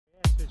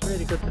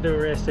Really good to do a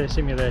race day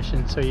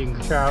simulation, so you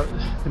can try out.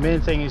 The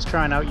main thing is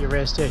trying out your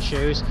race day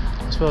shoes.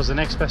 I suppose the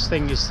next best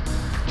thing is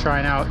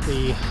trying out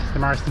the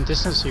marathon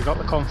distance, so you've got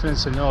the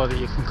confidence to know that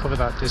you can cover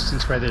that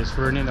distance, whether it's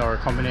running or a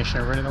combination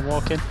of running and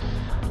walking.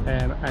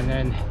 And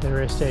then the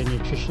race day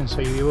nutrition, so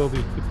you will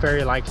be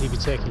very likely be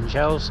taking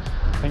gels.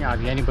 I think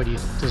hardly anybody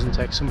doesn't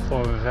take some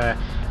form of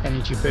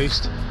energy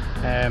boost,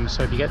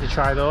 so if you get to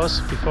try those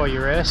before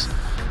your race,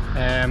 you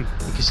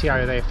can see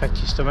how they affect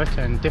your stomach,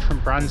 and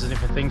different brands and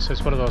different things. So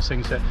it's one of those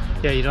things that,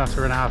 yeah, you don't have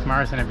to run a half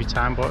marathon every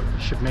time, but you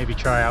should maybe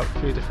try out a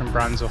few different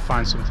brands or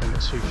find something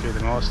that suits you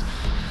the most.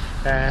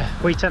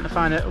 We tend to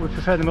find that we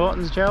prefer the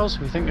Morton's gels.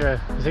 We think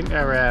they're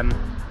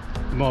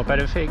the more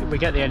benefit. We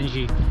get the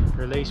energy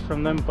release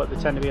from them, but they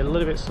tend to be a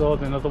little bit slower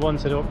than other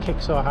ones. They don't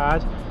kick so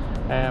hard,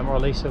 or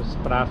at least that's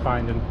what I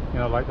find them, you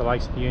know, like the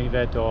likes of the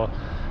Univet or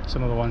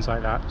some of the ones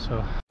like that.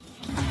 So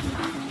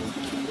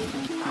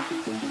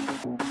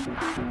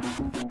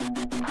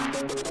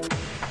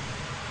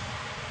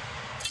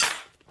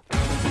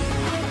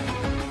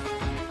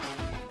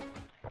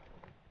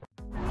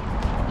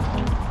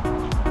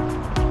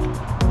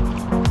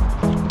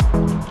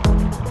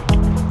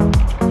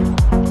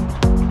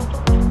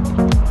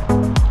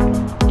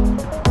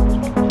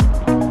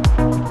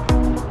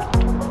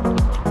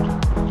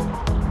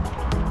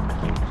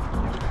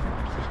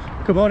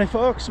good morning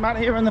folks, Matt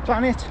here on the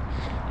planet,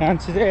 and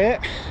today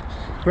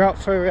we're out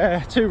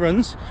for 2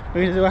 runs.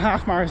 We're going to do a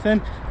half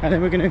marathon, and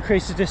then we're going to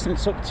increase the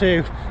distance up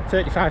to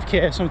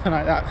 35k, something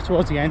like that,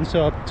 towards the end.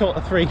 So total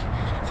of 3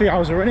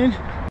 hours of running,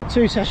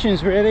 2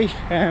 sessions really.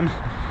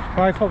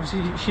 Wife,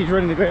 obviously she's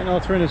running the Great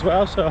North Run as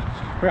well, so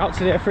we're out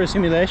today for a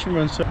simulation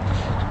run. So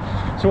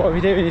what we're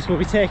doing is we'll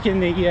be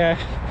taking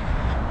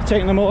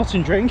the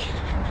Morton drink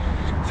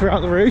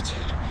throughout the route.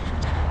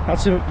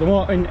 That's the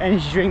Morton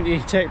energy drink that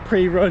you take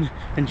pre-run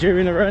and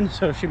during the run,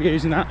 so she'll be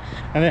using that.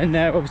 And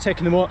then we'll be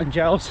taking the Morton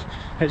gels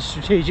at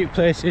strategic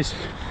places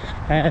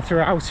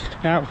throughout.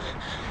 Now,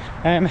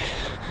 a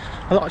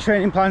lot of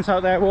training plans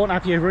out there won't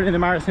have you running the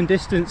marathon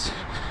distance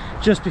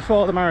just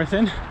before the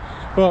marathon,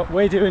 but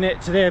we're doing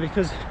it today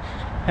because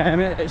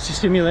it's a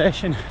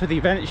simulation for the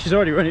event. She's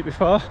already run it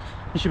before,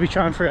 and she'll be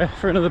trying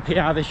for another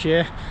PR this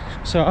year.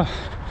 So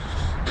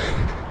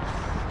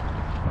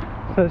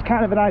it's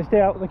kind of a nice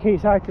day out on the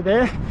quayside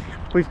today.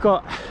 We've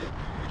got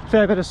a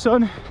fair bit of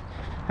sun,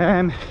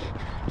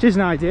 which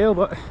isn't ideal,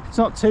 but it's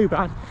not too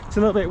bad. It's a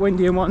little bit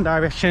windy in one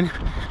direction.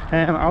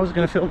 I was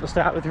going to film to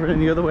start with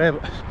running the other way,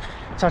 but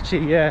it's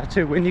actually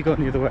too windy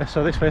going the other way,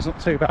 so this way's not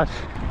too bad.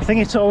 I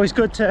think it's always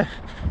good to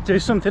do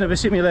something of a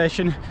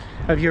simulation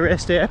of your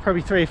race day,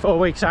 probably 3 or 4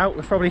 weeks out.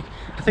 I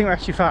think we're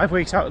actually 5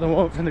 weeks out at the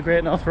moment from the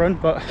Great North Run,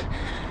 but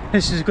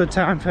this is a good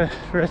time for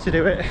her to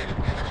do it.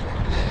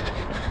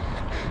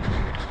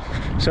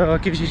 So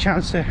it gives you a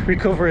chance to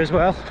recover as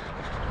well.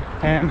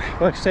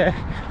 Like I say,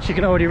 she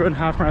can already run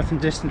half marathon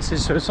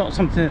distances, so it's not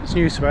something that's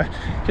new to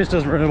her. She just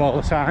doesn't run them all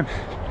the time,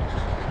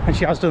 and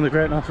she has done the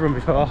Great North Run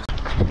before.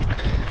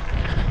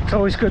 It's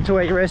always good to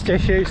wear your race day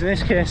shoes. In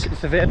this case,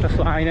 it's the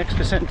Vaporfly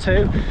X%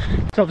 2.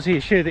 It's obviously a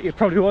shoe that you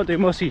probably won't do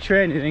most of your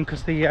training in,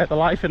 because the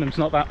life in them's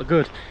not that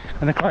good,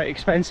 and they're quite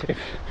expensive.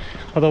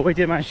 Although we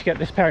did manage to get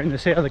this pair in the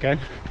sale again.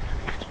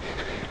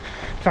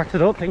 In fact, I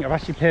don't think I've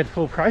actually paid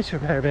full price for a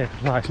pair of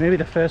Vaporflies. Maybe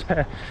the first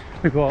pair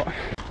we bought.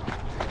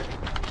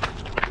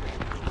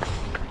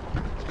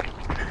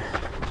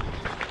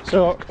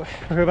 So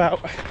we're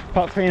about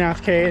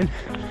 3.5k in,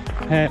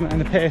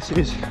 and the pace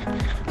is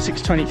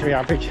 6:23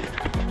 average.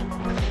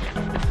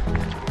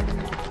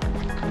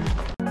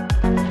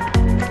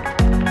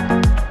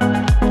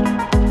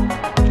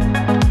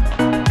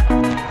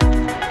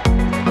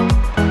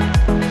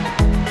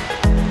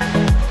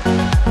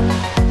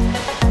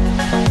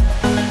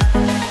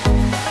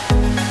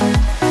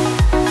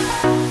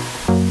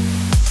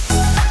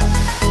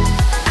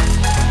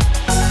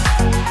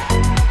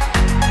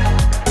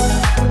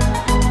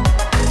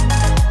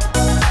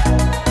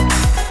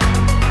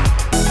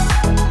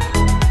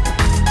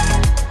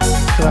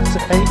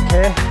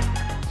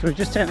 So we've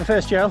just taken the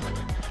first gel,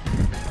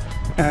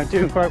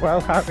 doing quite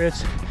well. Heart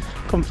rate's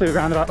come through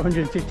around about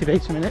 150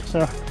 beats a minute,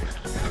 so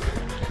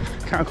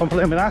can't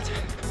complain with that.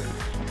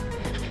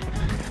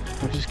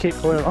 We'll just keep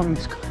going along.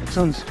 The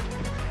sun's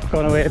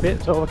gone away a bit,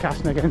 it's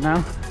overcasting again now,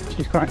 which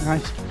is quite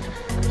nice.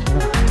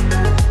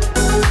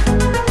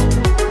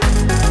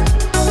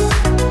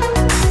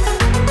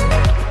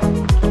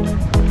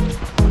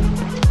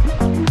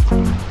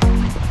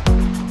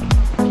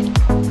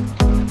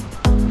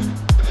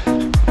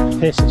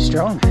 Pace is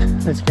strong.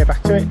 Let's get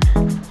back to it.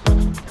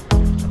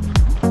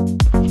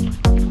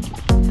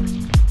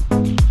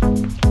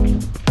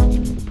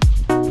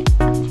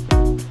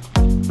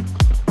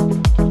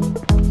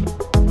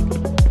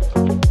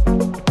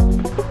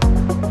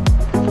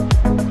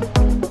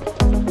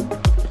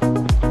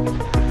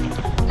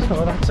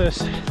 So that's us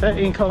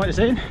 13 kilometres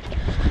in,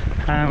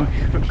 and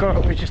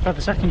we just had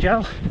the second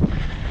gel,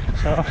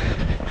 so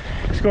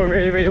it's going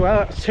really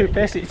well. That's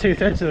basically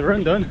 2/3 of the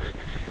run done.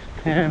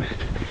 And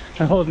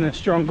holding a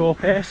strong goal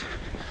pace,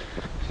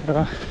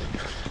 so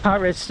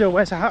Heart rate's still,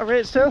 where's the heart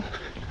rate still?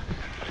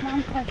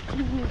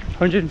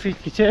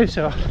 152,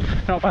 so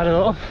not bad at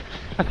all.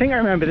 I think I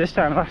remember this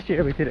time last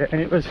year we did it and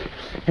it was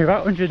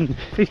about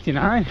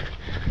 159.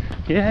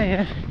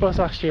 Yeah, it was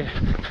last year.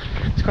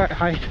 It's quite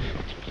high.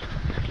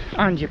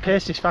 And your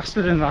pace is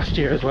faster than last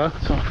year as well,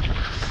 so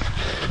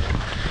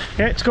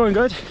yeah, it's going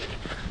good.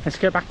 Let's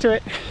get back to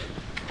it.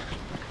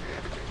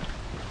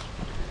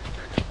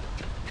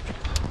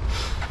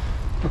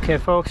 Okay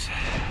folks,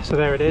 so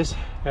there it is.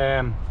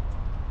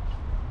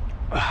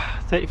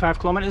 35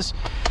 kilometers.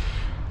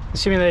 The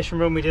simulation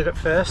run we did at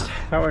first,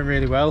 that went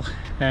really well.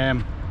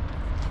 That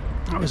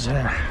was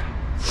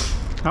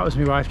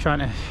my wife trying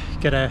to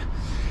get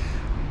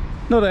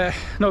not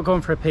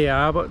going for a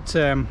PR, but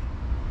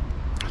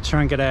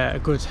try and get a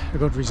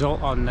good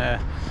result on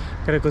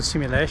get a good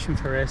simulation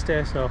for race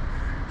day. So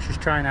she's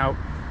trying out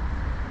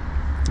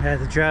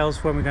the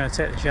gels, when we're going to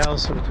take the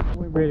gels, so it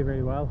went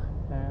really well.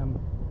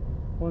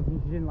 One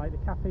thing, she didn't like the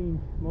caffeine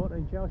motor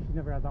in gel. She's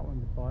never had that one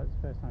before. It's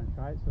the first time to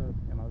try it, so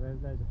you know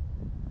there's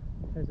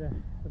a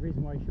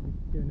reason why you should be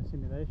doing a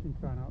simulation,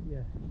 trying out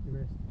your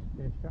race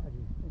day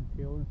strategy in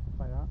fuel and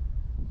stuff like that.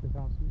 So we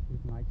found something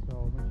she didn't like,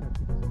 so make sure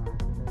she doesn't like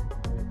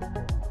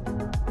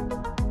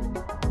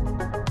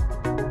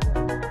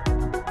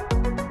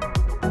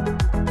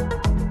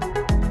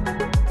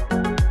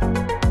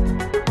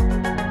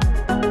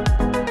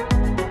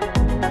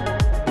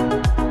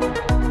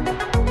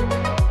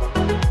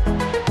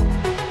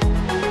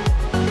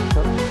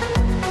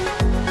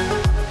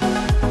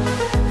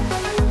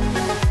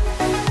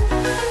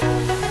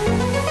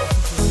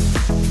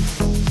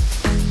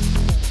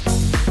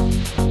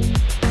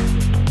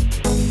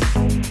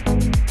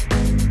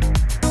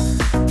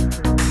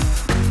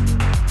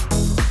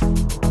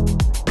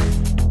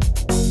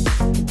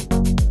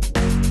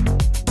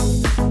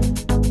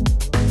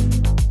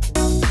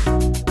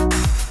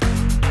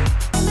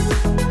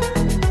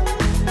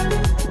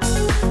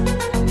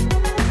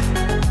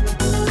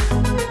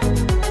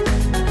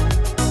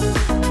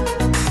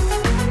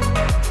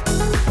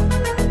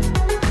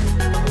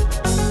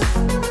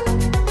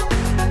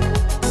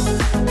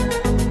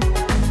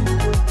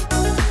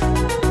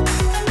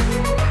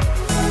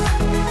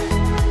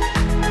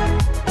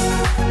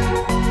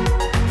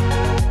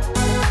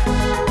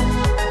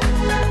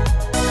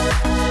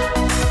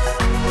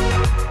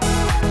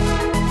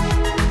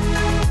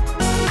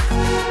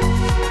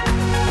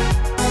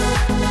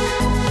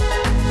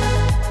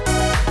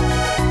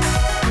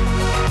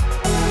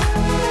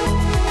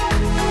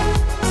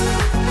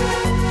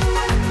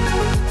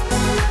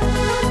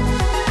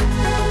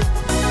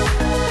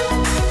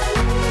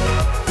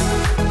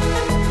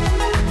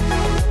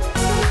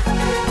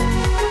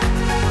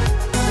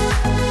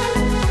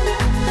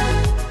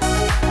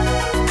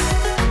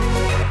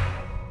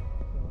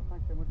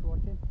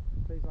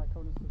please like,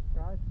 comment and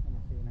subscribe, and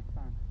we'll see you next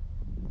time.